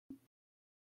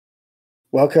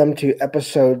Welcome to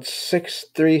episode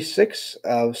 636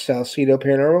 of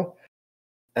Salsidoparanormal.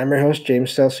 I'm your host,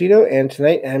 James Salsido, and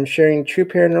tonight I'm sharing true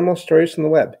paranormal stories from the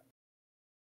web.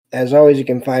 As always, you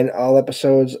can find all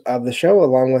episodes of the show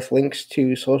along with links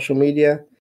to social media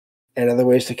and other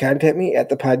ways to contact me at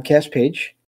the podcast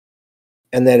page,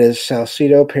 and that is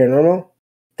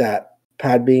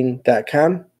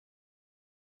salsidoparanormal.podbean.com.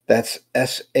 That's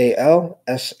SALSIDO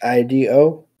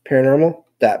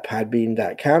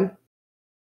paranormal.podbean.com.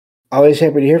 Always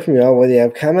happy to hear from you all, whether you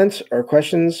have comments or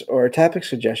questions or topic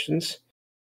suggestions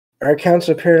or accounts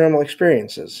of paranormal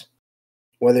experiences,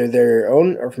 whether they're your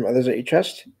own or from others that you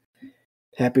trust.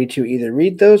 Happy to either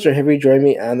read those or have you join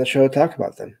me on the show to talk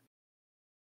about them.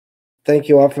 Thank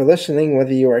you all for listening,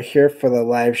 whether you are here for the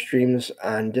live streams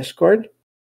on Discord,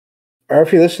 or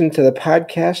if you listen to the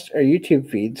podcast or YouTube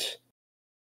feeds,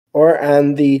 or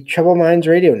on the Troubled Minds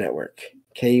Radio Network,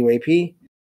 KUAP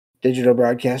Digital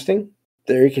Broadcasting.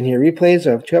 There you can hear replays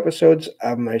of 2 episodes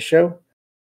of my show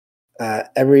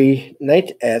every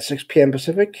night at 6 p.m.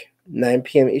 Pacific, 9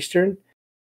 p.m. Eastern,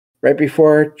 right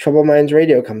before Troubled Minds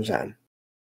Radio comes on.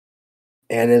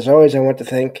 And as always, I want to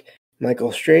thank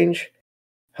Michael Strange,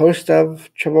 host of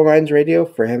Troubled Minds Radio,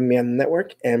 for having me on the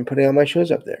network and putting all my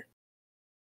shows up there.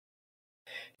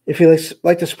 If you'd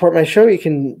like to support my show, you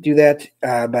can do that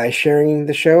by sharing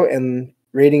the show and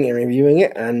rating and reviewing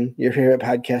it on your favorite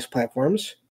podcast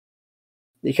platforms.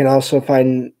 You can also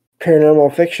find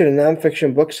paranormal fiction and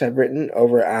nonfiction books I've written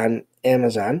over on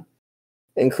Amazon,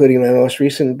 including my most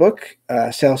recent book,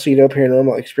 Salsido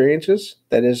Paranormal Experiences,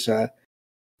 that is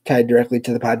tied directly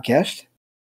to the podcast.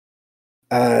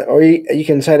 Or you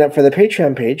can sign up for the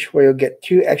Patreon page, where you'll get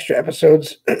 2 extra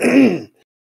episodes of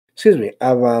true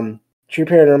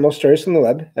paranormal stories from the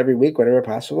web every week, whenever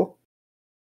possible.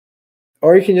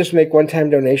 Or you can just make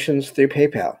one-time donations through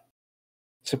PayPal.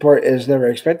 Support is never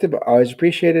expected, but always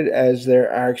appreciated, as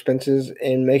there are expenses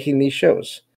in making these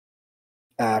shows,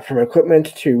 from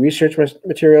equipment to research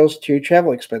materials to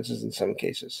travel expenses in some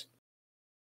cases.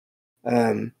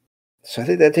 So I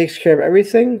think that takes care of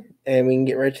everything, and we can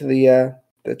get right to the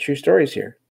true stories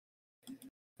here.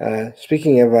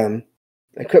 Speaking of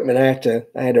equipment, I had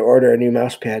to order a new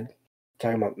mouse pad.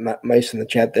 Talking about mice in the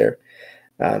chat there,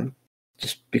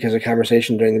 just because of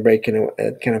conversation during the break, and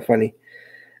kind of funny.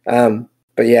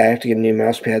 But yeah, I have to get a new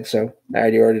mouse pad, so I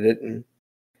already ordered it, and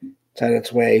it's on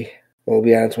its way. Will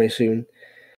be on its way soon.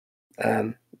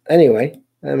 Anyway,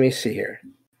 let me see here.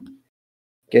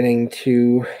 Getting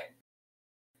to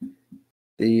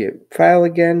the file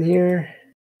again here.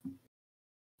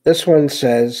 This one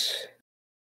says,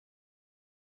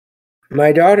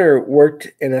 my daughter worked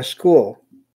in a school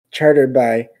chartered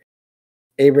by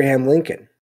Abraham Lincoln.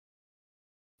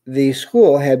 The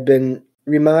school had been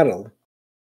remodeled,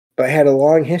 but had a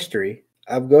long history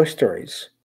of ghost stories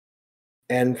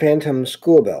and phantom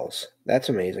school bells. That's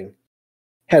amazing.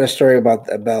 Had a story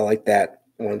about a bell like that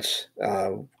once,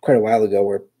 quite a while ago,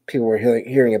 where people were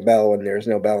hearing a bell when there was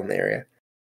no bell in the area.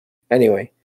 Anyway,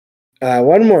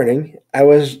 one morning, I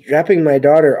was dropping my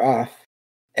daughter off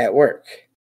at work.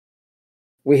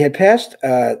 We had passed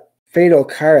a fatal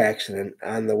car accident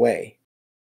on the way.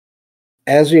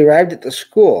 As we arrived at the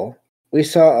school, we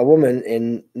saw a woman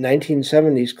in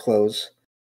 1970s clothes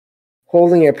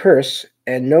holding a purse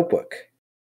and notebook.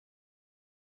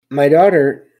 My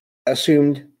daughter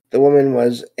assumed the woman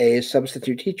was a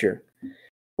substitute teacher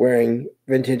wearing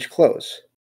vintage clothes.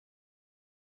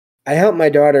 I helped my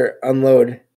daughter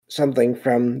unload something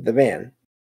from the van.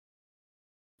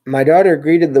 My daughter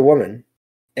greeted the woman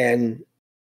and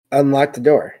unlocked the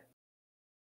door.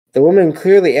 The woman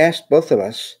clearly asked both of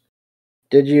us,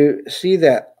 "Did you see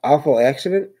that awful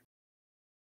accident?"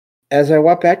 As I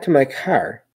walked back to my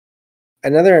car,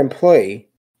 another employee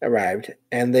arrived,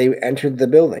 and they entered the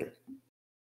building.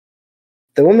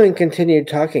 The woman continued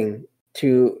talking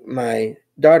to my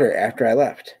daughter after I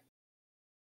left.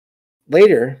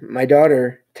 Later, my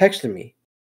daughter texted me,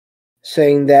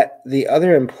 saying that the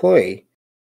other employee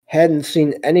hadn't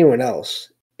seen anyone else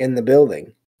in the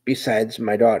building besides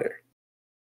my daughter.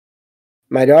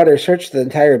 My daughter searched the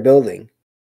entire building,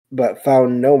 but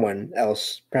found no one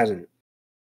else present.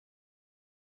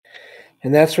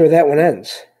 And that's where that one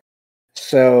ends.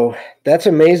 So that's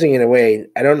amazing in a way.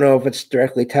 I don't know if it's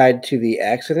directly tied to the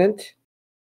accident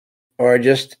or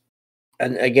just,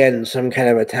 again, some kind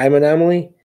of a time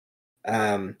anomaly.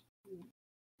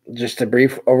 Just a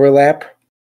brief overlap,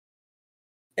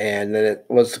 and then it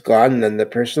was gone, and then the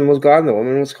person was gone, the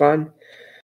woman was gone.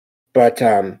 But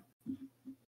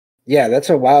yeah, that's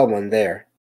a wild one there.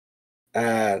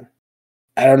 I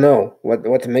don't know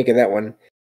what to make of that one.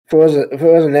 If it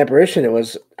was an apparition, it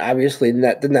was obviously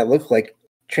did not look like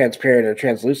transparent or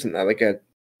translucent, not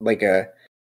like a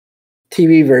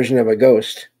TV version of a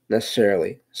ghost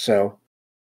necessarily. So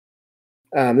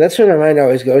that's where my mind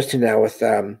always goes to now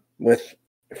with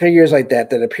figures like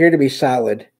that appear to be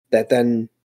solid that then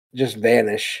just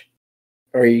vanish,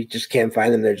 or you just can't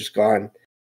find them; they're just gone.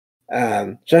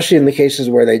 Especially in the cases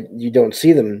where you don't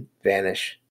see them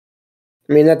vanish.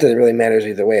 I mean, not that it really matters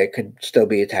either way. It could still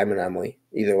be a time anomaly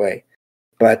either way.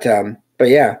 But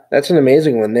yeah, that's an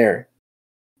amazing one there.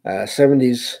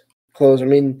 70s clothes. I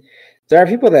mean, there are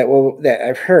people that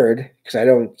I've heard, because I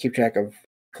don't keep track of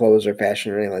clothes or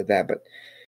fashion or anything like that, but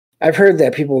I've heard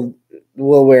that people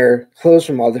will wear clothes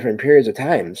from all different periods of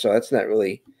time. So that's not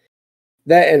really,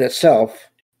 that in itself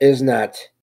is not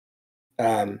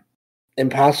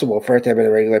impossible for it to have been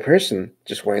a regular person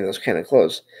just wearing those kind of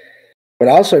clothes. But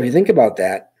also, if you think about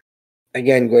that,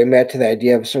 again, going back to the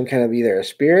idea of some kind of either a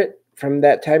spirit from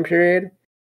that time period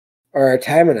or a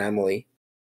time anomaly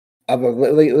of a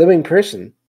living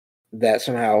person that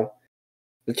somehow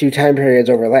the two time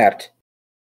periods overlapped,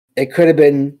 it could have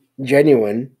been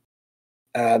genuine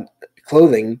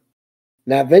clothing,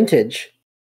 not vintage,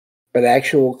 but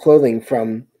actual clothing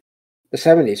from the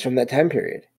 70s, from that time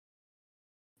period.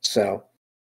 So,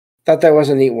 thought that was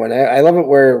a neat one. I love it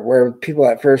where people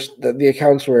at first, the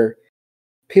accounts were,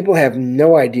 people have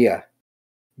no idea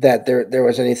that there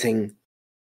was anything,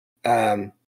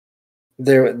 there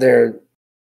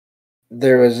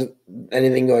was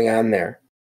anything going on there.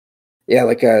 Yeah,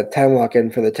 like a time lock-in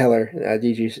for the teller.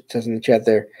 DG says in the chat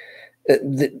there.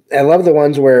 I love the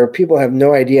ones where people have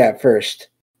no idea at first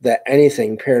that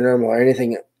anything paranormal or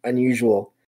anything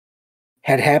unusual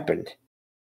had happened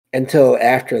until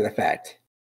after the fact.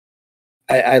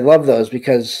 I love those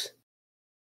because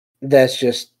that's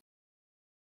just,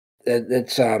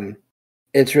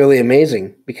 it's really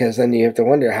amazing, because then you have to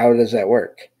wonder, how does that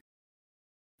work?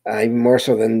 Even more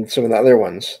so than some of the other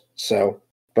ones. So,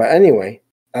 but anyway,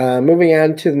 moving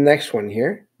on to the next one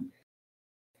here.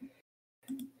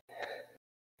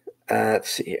 Let's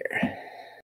see here.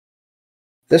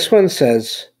 This one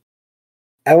says,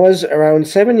 I was around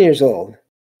 7 years old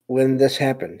when this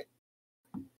happened.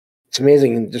 It's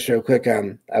amazing. Just real quick,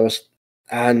 I was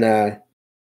on, I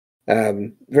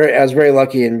was very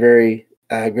lucky and very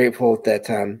grateful that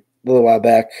a little while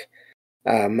back,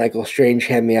 Michael Strange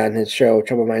had me on his show,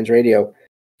 Troubled Minds Radio,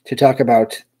 to talk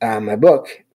about my book,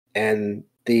 and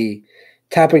the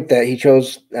topic that he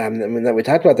chose, that we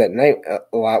talked about that night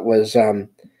a lot, was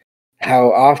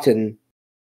how often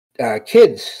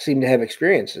kids seem to have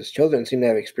experiences, children seem to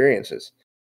have experiences.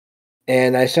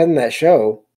 And I said in that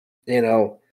show,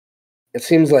 it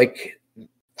seems like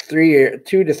 2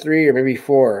 to 3 or maybe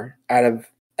 4 out of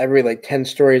every 10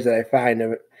 stories that I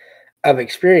find of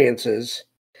experiences,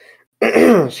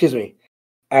 excuse me,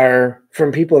 are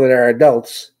from people that are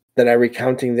adults that are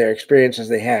recounting their experiences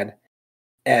they had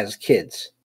as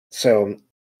kids. So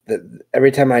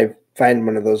every time I find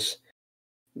one of those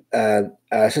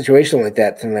situation like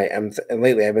that tonight,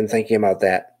 lately I've been thinking about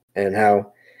that and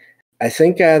how I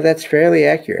think that's fairly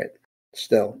accurate.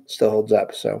 Still holds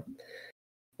up. So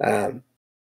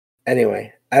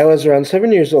anyway, I was around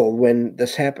 7 years old when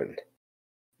this happened.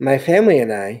 My family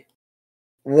and I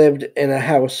lived in a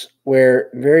house where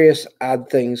various odd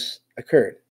things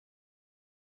occurred.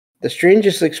 The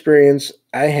strangest experience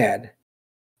I had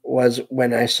was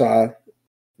when I saw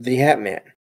the Hat Man.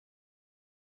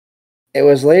 It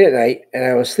was late at night, and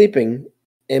I was sleeping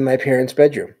in my parents'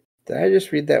 bedroom. Did I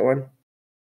just read that one?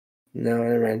 No,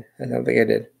 never mind. I don't think I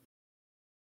did.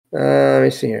 Let me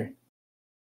see here.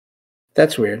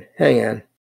 That's weird. Hang on.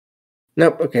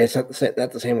 Nope. Okay, it's not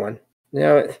the same one.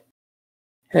 No,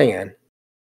 hang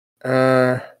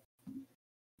on.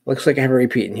 Looks like I have a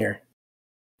repeat in here.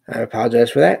 I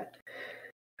apologize for that.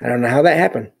 I don't know how that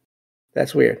happened.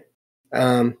 That's weird.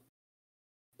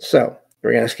 So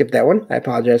we're gonna skip that one. I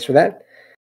apologize for that.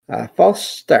 False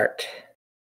start.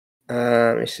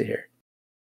 Let me see here.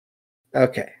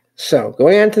 Okay, so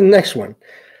going on to the next one.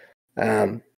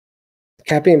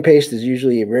 Copy and paste is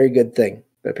usually a very good thing,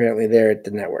 but apparently there it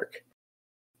did not work,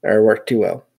 or work too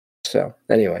well. So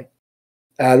anyway,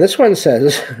 this one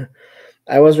says,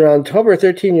 I was around 12 or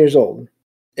 13 years old.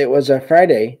 It was a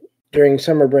Friday during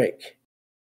summer break,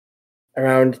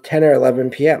 around 10 or 11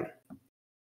 p.m.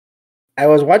 I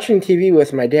was watching TV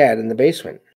with my dad in the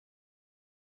basement.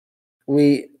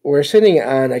 We were sitting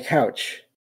on a couch.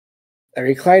 A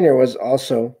recliner was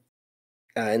also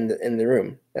in the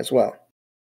room as well.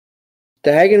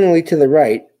 Diagonally to the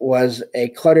right was a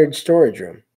cluttered storage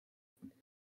room.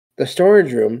 The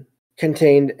storage room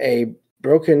contained a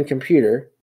broken computer,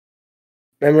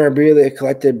 memorabilia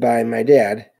collected by my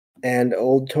dad, and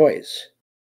old toys.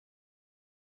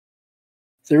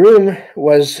 The room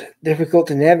was difficult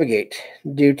to navigate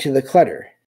due to the clutter.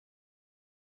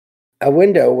 A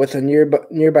window with a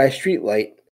nearby street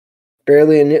light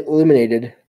barely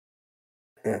illuminated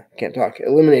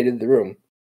the room.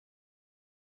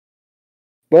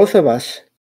 Both of us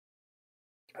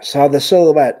saw the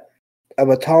silhouette of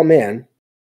a tall man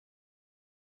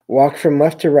walk from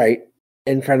left to right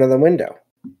in front of the window,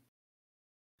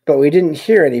 but we didn't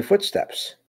hear any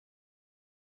footsteps.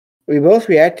 We both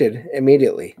reacted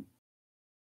immediately.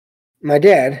 My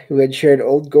dad, who had shared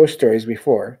old ghost stories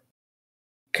before,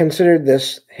 considered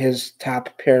this his top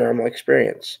paranormal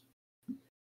experience.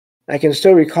 I can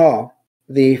still recall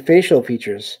the facial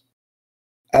features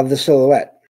of the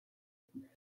silhouette.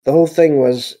 The whole thing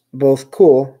was both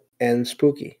cool and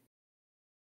spooky.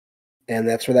 And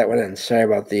that's where that one ends. Sorry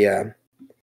about the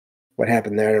what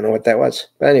happened there. I don't know what that was.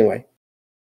 But anyway.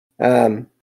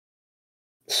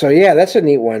 So yeah, that's a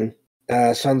neat one.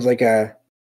 Sounds like a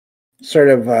sort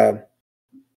of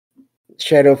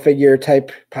shadow figure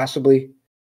type, possibly,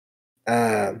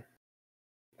 thing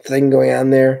going on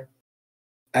there.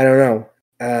 I don't know.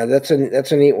 That's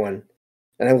a neat one,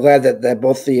 and I'm glad that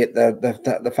both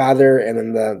the father and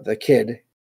then the kid,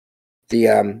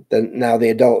 the now the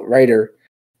adult writer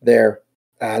there,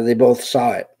 they both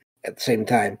saw it at the same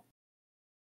time.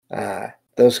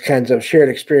 Those kinds of shared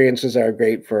experiences are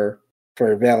great for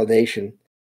validation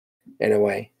in a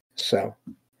way. So,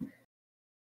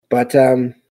 but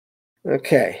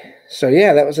okay. So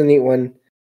yeah, that was a neat one.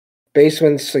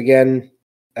 Basements again.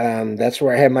 That's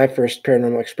where I had my first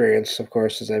paranormal experience, of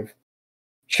course, as I've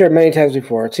shared many times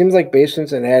before. It seems like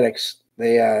basements and attics,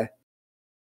 they are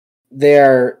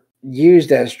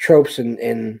used as tropes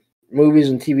in movies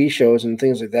and TV shows and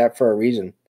things like that for a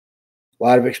reason. A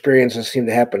lot of experiences seem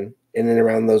to happen in and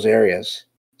around those areas.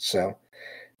 So,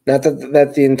 not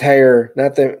that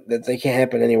they can't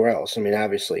happen anywhere else. I mean,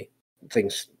 obviously,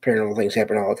 paranormal things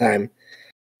happen all the time,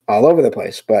 all over the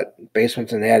place. But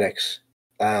basements and attics,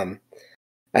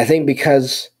 I think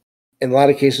because in a lot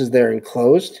of cases they're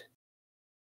enclosed,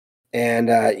 and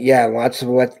lots of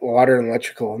water and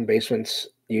electrical in basements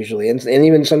usually, and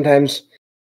even sometimes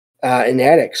in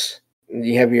attics.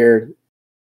 You have your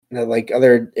like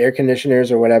other air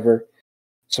conditioners or whatever.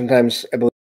 Sometimes I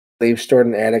believe stored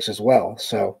in attics as well.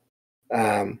 So,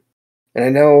 and I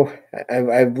know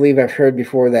I believe I've heard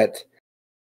before that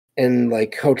in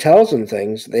like hotels and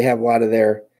things they have a lot of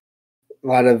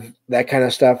that kind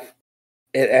of stuff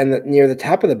and near the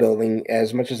top of the building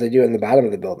as much as they do in the bottom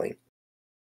of the building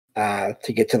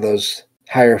to get to those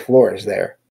higher floors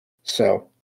there. So,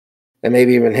 and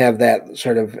maybe even have that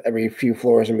sort of every few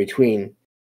floors in between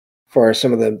for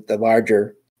some of the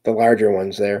larger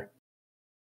ones there.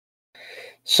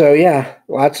 So yeah,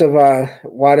 lots of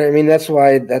water. I mean, that's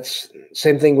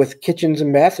same thing with kitchens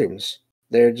and bathrooms.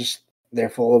 They're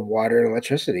full of water and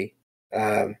electricity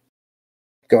going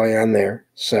on there.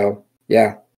 So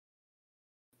yeah,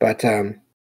 but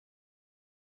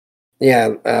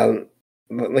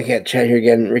look at chat here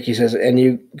again. Ricky says, and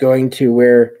you going to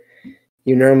where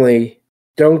you normally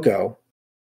don't go.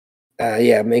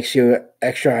 Makes you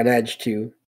extra on edge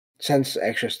to sense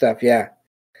extra stuff. Yeah.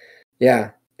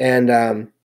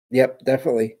 And yep,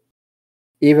 definitely.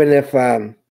 Even if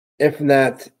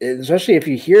not, especially if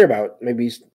you hear about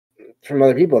maybe from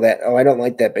other people that, oh, I don't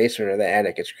like that basement or the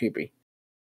attic, it's creepy.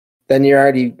 Then you're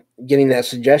already getting that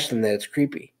suggestion that it's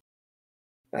creepy.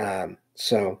 But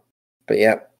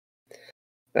yeah,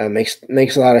 makes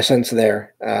a lot of sense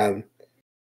there.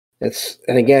 It's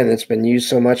been used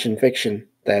so much in fiction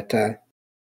that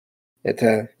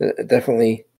it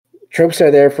definitely tropes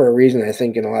are there for a reason. I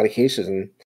think in a lot of cases, and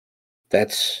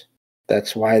that's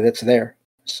why that's there.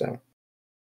 So,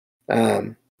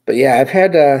 but yeah, I've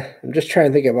had. I'm just trying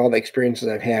to think of all the experiences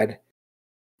I've had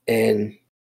in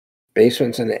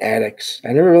basements and attics.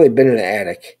 I've never really been in an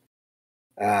attic,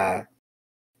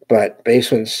 but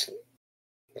basements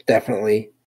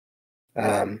definitely.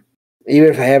 Even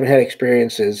if I haven't had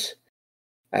experiences,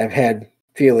 I've had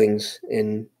feelings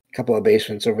in a couple of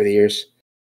basements over the years,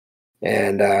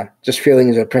 and just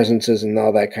feelings of presences and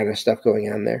all that kind of stuff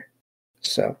going on there.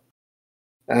 So,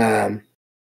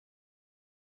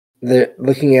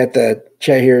 looking at the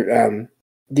chat here,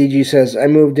 DG says, I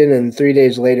moved in and 3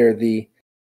 days later the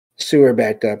sewer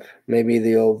backed up. Maybe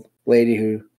the old lady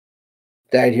who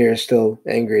died here is still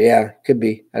angry. Yeah, could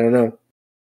be. I don't know.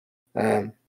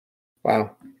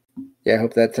 Wow. Yeah, I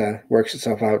hope that works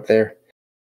itself out there.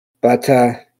 But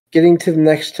getting to the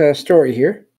next story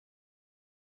here.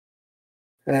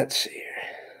 Let's see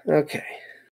here. Okay.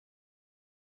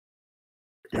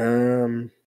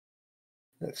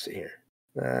 Let's see here.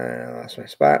 I lost my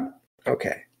spot.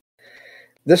 Okay.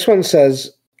 This one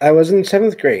says, I was in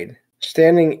 7th grade,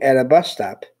 standing at a bus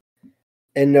stop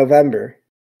in November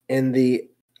in the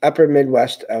upper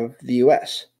Midwest of the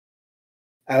U.S.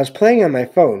 I was playing on my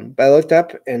phone, but I looked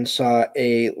up and saw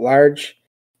a large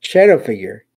shadow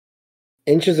figure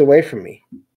inches away from me.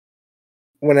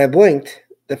 When I blinked,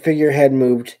 the figure had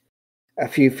moved a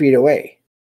few feet away.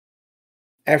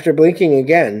 After blinking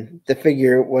again, the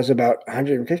figure was about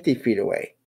 150 feet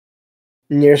away,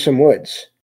 near some woods,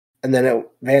 and then it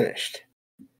vanished.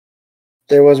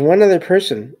 There was one other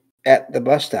person at the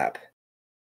bus stop,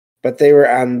 but they were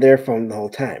on their phone the whole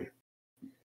time,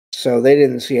 so they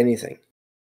didn't see anything.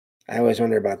 I always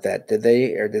wonder about that. Did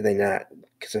they or did they not?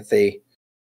 Because if they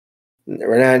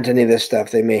were not into any of this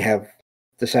stuff, they may have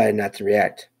decided not to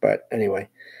react. But anyway, it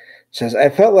says, I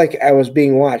felt like I was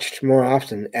being watched more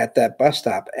often at that bus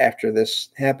stop after this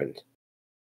happened,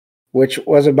 which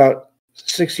was about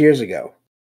 6 years ago,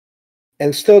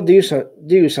 and still do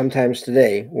sometimes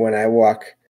today when I walk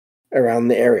around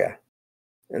the area.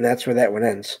 And that's where that one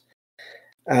ends.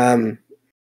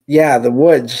 Yeah, the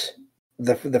woods,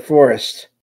 the forest.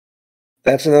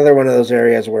 That's another one of those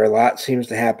areas where a lot seems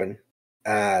to happen.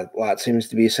 A lot seems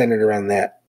to be centered around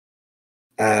that.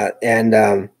 And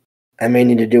I may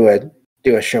need to do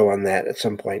a show on that at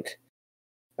some point.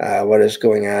 What is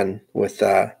going on with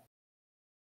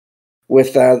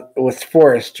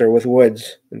forests or with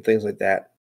woods and things like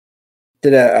that.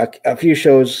 Did a few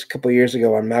shows a couple years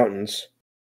ago on mountains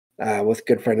with a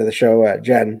good friend of the show,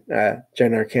 Jen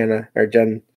Arcana, or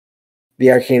Jen,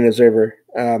 the Arcane Observer.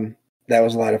 That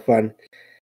was a lot of fun.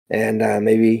 And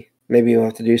maybe we'll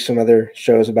have to do some other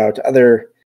shows about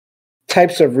other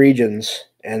types of regions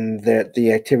and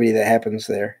the activity that happens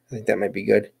there. I think that might be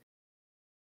good.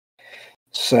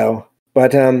 So,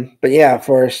 but yeah,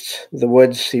 forests, the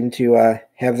woods seem to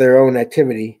have their own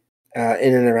activity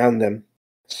in and around them.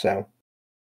 So,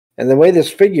 and the way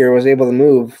this figure was able to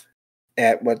move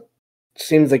at what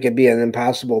seems like it'd be an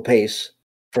impossible pace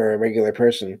for a regular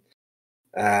person,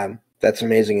 that's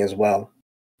amazing as well.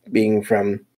 Being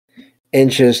from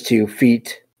inches to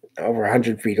feet, over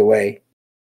 100 feet away.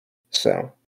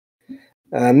 So,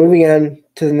 moving on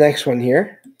to the next one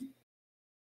here.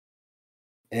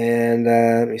 And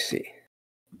let me see.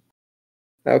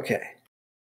 Okay.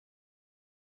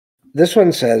 This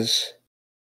one says,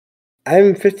 I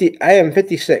am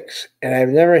 56, and I've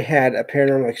never had a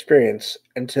paranormal experience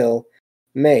until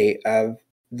May of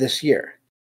this year.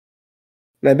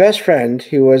 My best friend,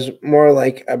 who was more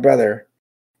like a brother,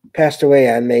 passed away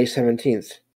on May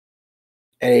 17th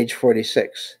at age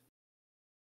 46.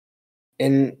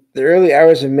 In the early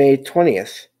hours of May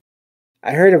 20th,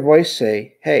 I heard a voice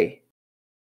say, "Hey,"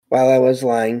 while I was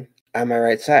lying on my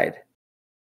right side.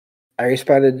 I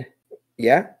responded,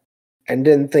 "Yeah," and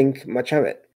didn't think much of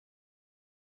it.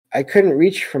 I couldn't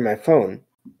reach for my phone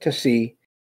to see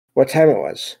what time it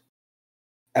was.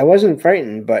 I wasn't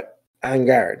frightened, but on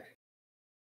guard.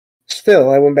 Still,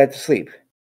 I went back to sleep.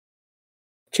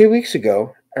 2 weeks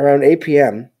ago, around 8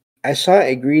 p.m., I saw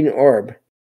a green orb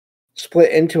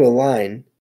split into a line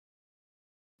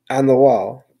on the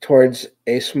wall towards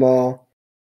a small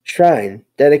shrine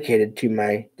dedicated to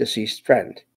my deceased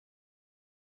friend,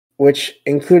 which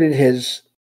included his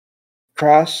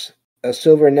cross, a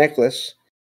silver necklace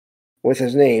with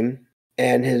his name,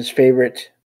 and his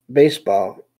favorite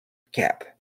baseball cap.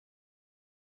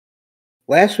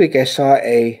 Last week I saw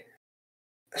a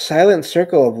silent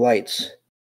circle of lights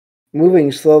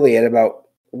moving slowly at about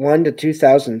 1,000 to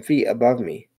 2,000 feet above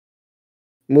me,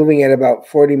 moving at about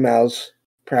 40 miles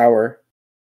per hour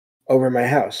over my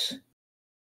house.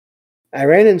 I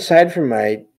ran inside from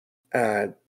my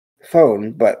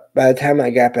phone, but by the time I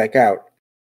got back out,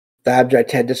 the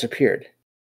object had disappeared.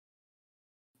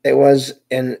 It was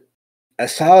a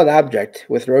solid object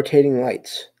with rotating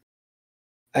lights.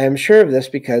 I am sure of this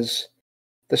because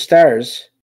the stars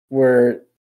were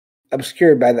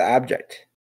obscured by the object.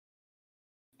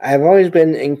 I have always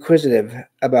been inquisitive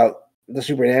about the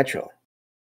supernatural,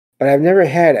 but I've never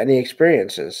had any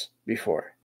experiences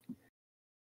before.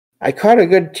 I caught a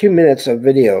good 2 minutes of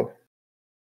video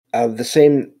of that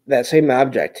same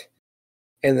object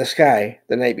in the sky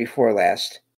the night before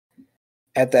last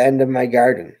at the end of my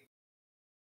garden.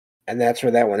 And that's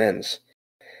where that one ends.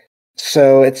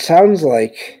 So it sounds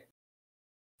like,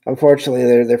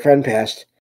 unfortunately, their friend passed.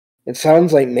 It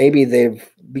sounds like maybe they've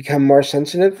become more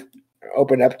sensitive,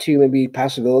 opened up to maybe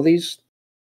possibilities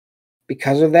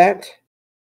because of that.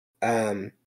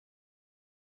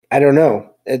 I don't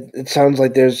know. It sounds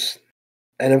like there's,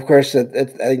 and of course, I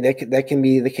think that can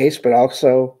be the case, but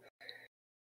also,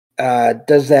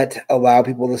 does that allow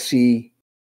people to see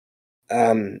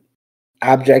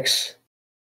objects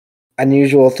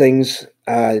unusual things,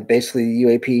 basically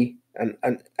UAP,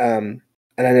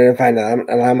 unidentified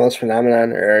anomalous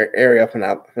phenomenon or aerial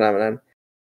phenomenon,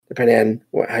 depending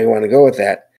on how you want to go with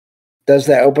that. Does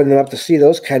that open them up to see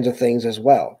those kinds of things as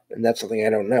well? And that's something I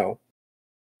don't know.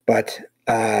 But,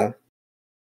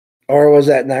 or was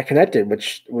that not connected,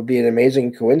 which would be an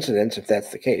amazing coincidence if that's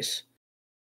the case.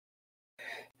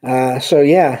 So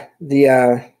yeah,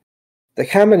 the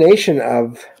combination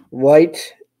of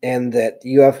light and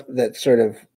that sort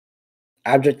of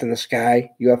object in the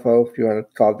sky, UFO, if you want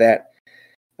to call it that,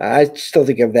 I still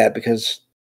think of that because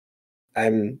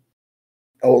I'm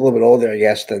a little bit older, I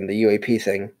guess, than the UAP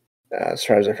thing, as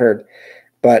far as I've heard.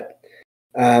 But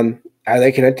are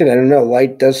they connected? I don't know.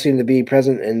 Light does seem to be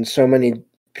present in so many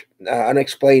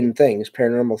unexplained things,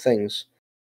 paranormal things.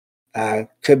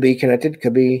 Could be connected,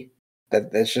 could be that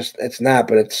it's not,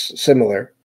 but it's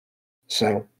similar.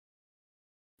 So,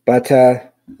 but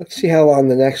let's see how long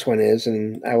the next one is,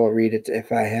 and I will read it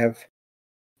if I have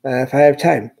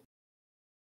time.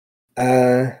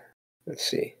 Let's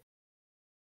see.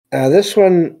 This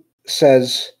one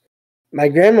says, my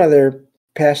grandmother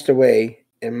passed away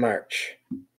in March.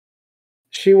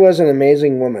 She was an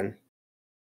amazing woman,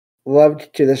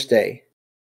 loved to this day.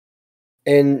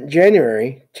 In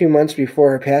January, 2 months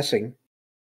before her passing,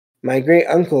 my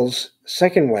great-uncle's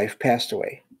second wife passed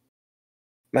away.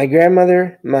 My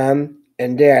grandmother, mom,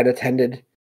 and dad attended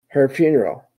her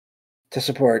funeral to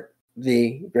support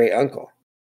the great-uncle.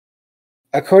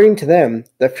 According to them,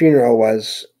 the funeral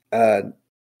was a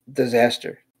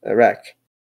disaster, a wreck.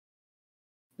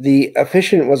 The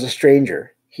officiant was a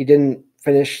stranger. He didn't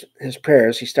finish his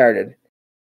prayers he started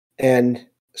and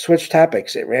switched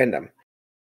topics at random.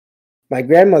 My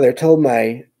grandmother told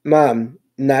my mom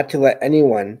not to let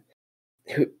anyone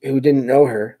who didn't know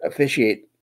her officiate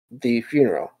the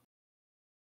funeral.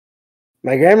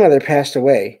 My grandmother passed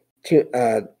away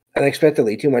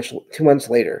unexpectedly 2 months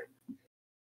later.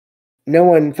 No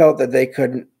one felt that they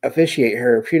could officiate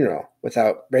her funeral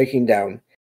without breaking down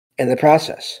in the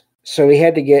process. So we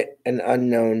had to get an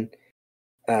unknown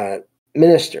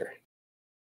minister.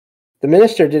 The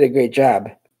minister did a great job,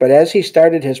 but as he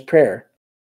started his prayer,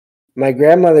 my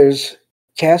grandmother's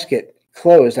casket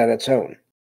closed on its own.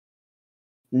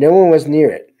 No one was near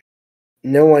it.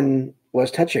 No one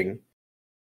was touching.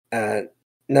 No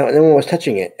one was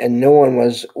touching it, and no one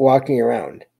was walking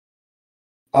around.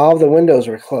 All the windows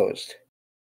were closed.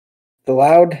 The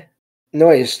loud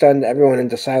noise stunned everyone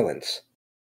into silence.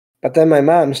 But then my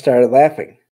mom started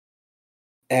laughing,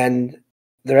 and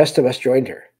the rest of us joined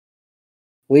her.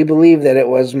 We believe that it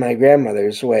was my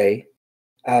grandmother's way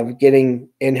of getting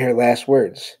in her last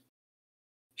words,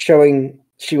 showing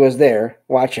she was there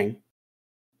watching,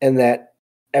 and that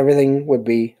everything would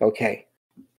be okay.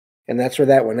 And that's where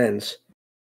that one ends.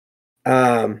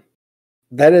 That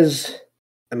is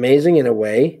amazing in a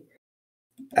way.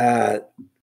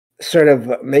 Sort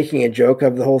of making a joke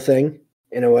of the whole thing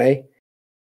in a way.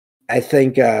 I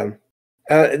think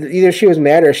either she was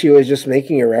mad or she was just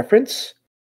making a reference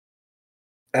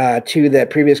to that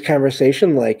previous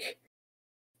conversation. Like,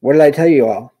 what did I tell you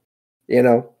all?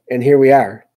 And here we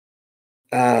are.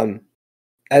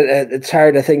 It's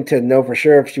hard, I think, to know for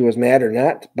sure if she was mad or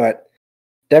not, but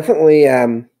definitely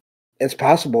it's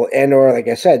possible. And or, like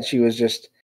I said, she was just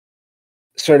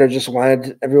sort of just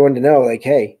wanted everyone to know, like,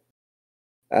 hey,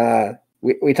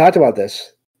 we talked about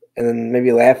this, and then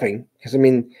maybe laughing. Because, I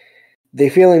mean, the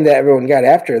feeling that everyone got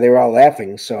after, they were all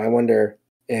laughing. So I wonder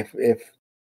if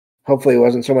hopefully it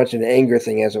wasn't so much an anger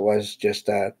thing as it was just,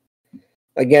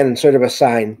 again, sort of a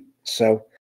sign. So,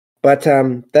 but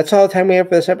that's all the time we have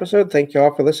for this episode. Thank you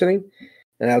all for listening,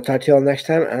 and I'll talk to you all next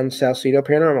time on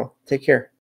Salsidoparanormal. Take care.